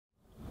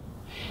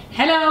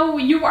Hello,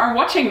 you are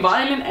watching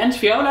Violin and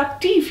Viola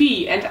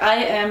TV and I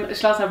am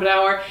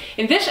Zlata.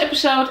 In this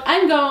episode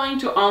I'm going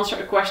to answer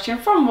a question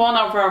from one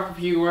of our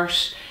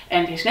viewers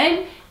and his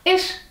name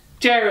is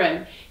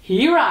Taran.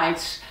 He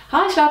writes: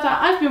 Hi Zlata,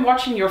 I've been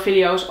watching your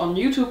videos on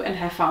YouTube and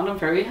have found them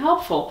very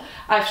helpful.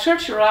 I've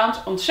searched around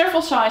on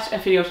several sites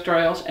and video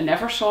tutorials and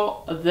never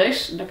saw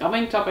the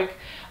coming topic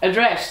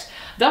addressed.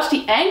 Does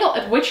the angle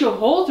at which you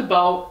hold the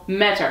bow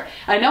matter?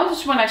 I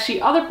notice when I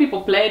see other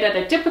people play that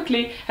they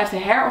typically have the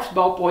hair of the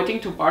bow pointing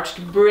towards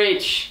the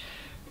bridge.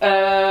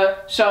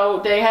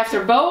 So they have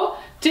their bow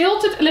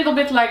tilted a little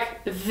bit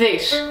like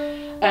this,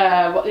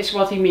 is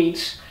what he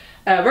means.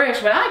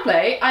 Whereas when I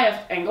play, I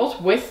have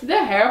angled with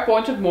the hair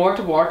pointed more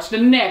towards the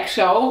neck.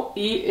 So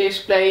he is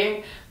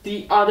playing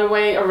the other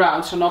way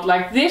around. So not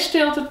like this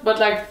tilted, but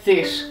like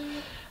this.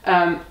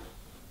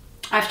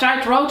 I've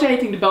tried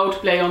rotating the bow to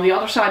play on the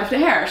other side of the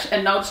hairs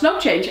and noticed no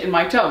change in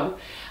my tone.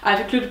 I've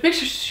included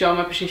pictures to show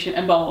my position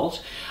and bow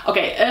holes.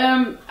 Okay,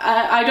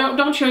 I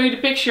don't show you the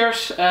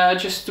pictures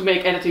just to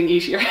make editing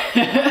easier.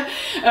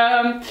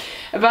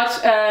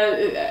 But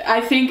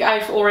I think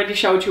I've already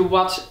showed you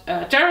what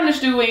Taran is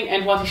doing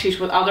and what he sees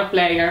with other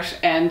players.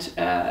 And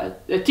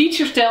the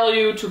teachers tell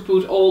you to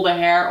put all the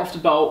hair of the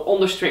bow on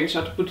the string.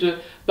 So to put the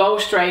bow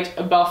straight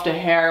above the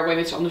hair when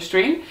it's on the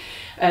string.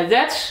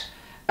 That's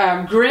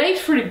great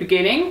for the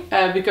beginning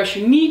because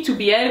you need to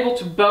be able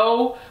to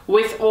bow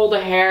with all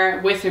the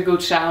hair, with a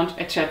good sound,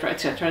 etc,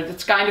 etc.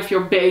 That's kind of your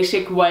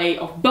basic way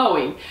of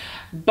bowing.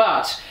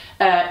 But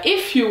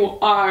if you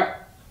are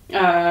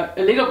a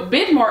little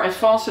bit more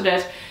advanced to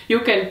that, you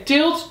can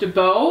tilt the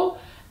bow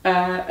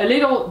a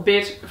little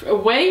bit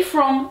away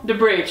from the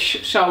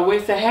bridge. So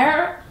with the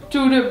hair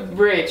to the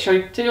bridge. So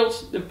you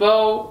tilt the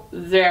bow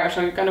there.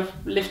 So you kind of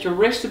lift your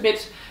wrist a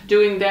bit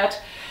doing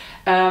that.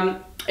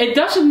 It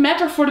doesn't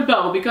matter for the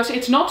bow, because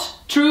it's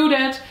not true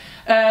that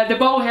the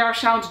bow hair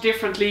sounds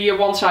differently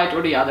one side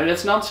or the other.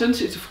 That's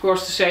nonsense, it's of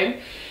course the same.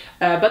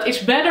 But it's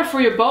better for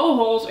your bow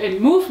holes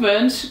and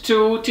movements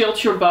to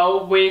tilt your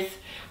bow with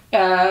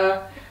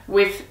the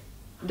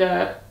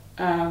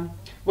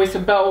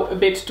bow a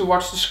bit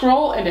towards the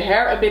scroll and the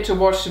hair a bit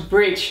towards the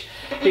bridge.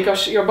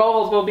 Because your bow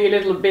hold will be a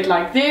little bit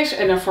like this,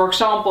 and then for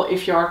example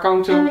if you are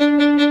going to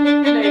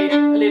play a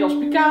little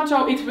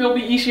spiccato, it will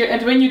be easier.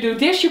 And when you do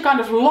this, you kind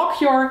of lock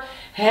your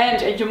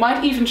hand and you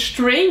might even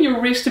strain your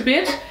wrist a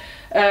bit.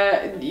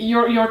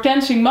 You're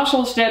tensing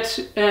muscles that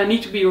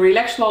need to be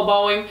relaxed while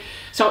bowing.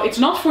 So it's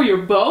not for your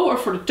bow or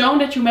for the tone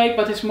that you make,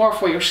 but it's more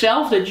for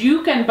yourself, that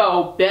you can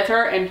bow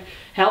better and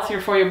healthier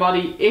for your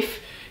body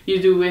if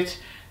you do it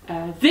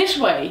this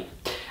way.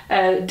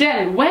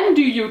 Then, when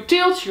do you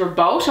tilt your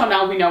bow? So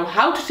now we know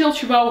how to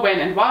tilt your bow, when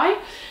and why.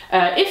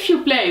 If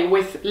you play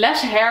with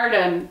less hair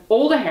than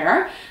all the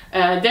hair,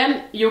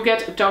 then you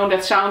get a tone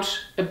that sounds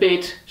a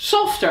bit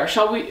softer.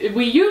 So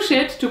we use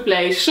it to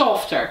play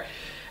softer.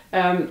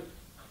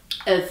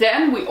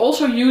 Then we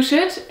also use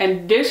it,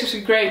 and this is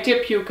a great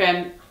tip you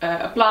can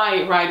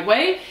apply right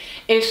away,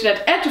 is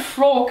that at the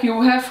frog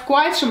you have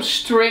quite some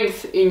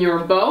strength in your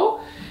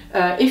bow.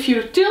 If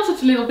you tilt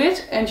it a little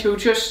bit and you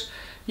just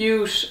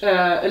use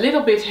a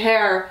little bit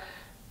hair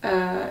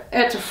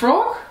at the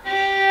frog,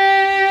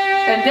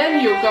 and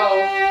then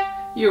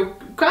you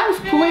kind of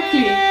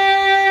quickly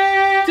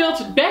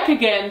tilt it back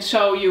again,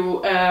 so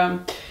you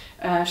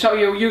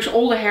use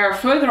all the hair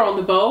further on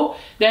the bow,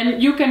 then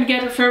you can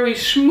get a very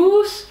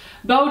smooth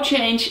bow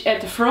change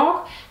at the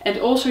frog, and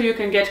also you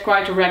can get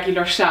quite a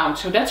regular sound.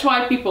 So that's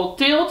why people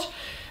tilt.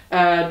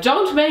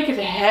 Don't make it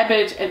a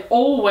habit and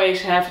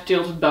always have a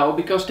tilted bow,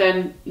 because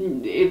then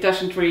it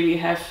doesn't really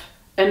have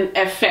an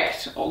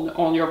effect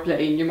on your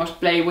playing. You must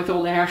play with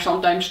all the hair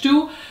sometimes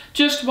too,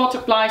 just what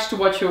applies to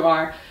what you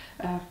are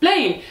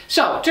playing.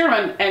 So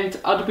Taran and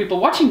other people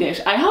watching this,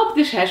 I hope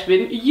this has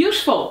been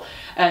useful.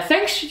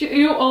 Thanks to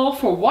you all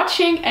for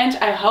watching, and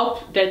I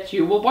hope that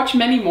you will watch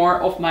many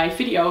more of my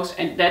videos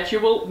and that you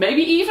will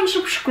maybe even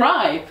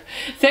subscribe.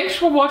 Thanks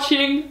for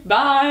watching,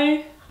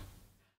 bye!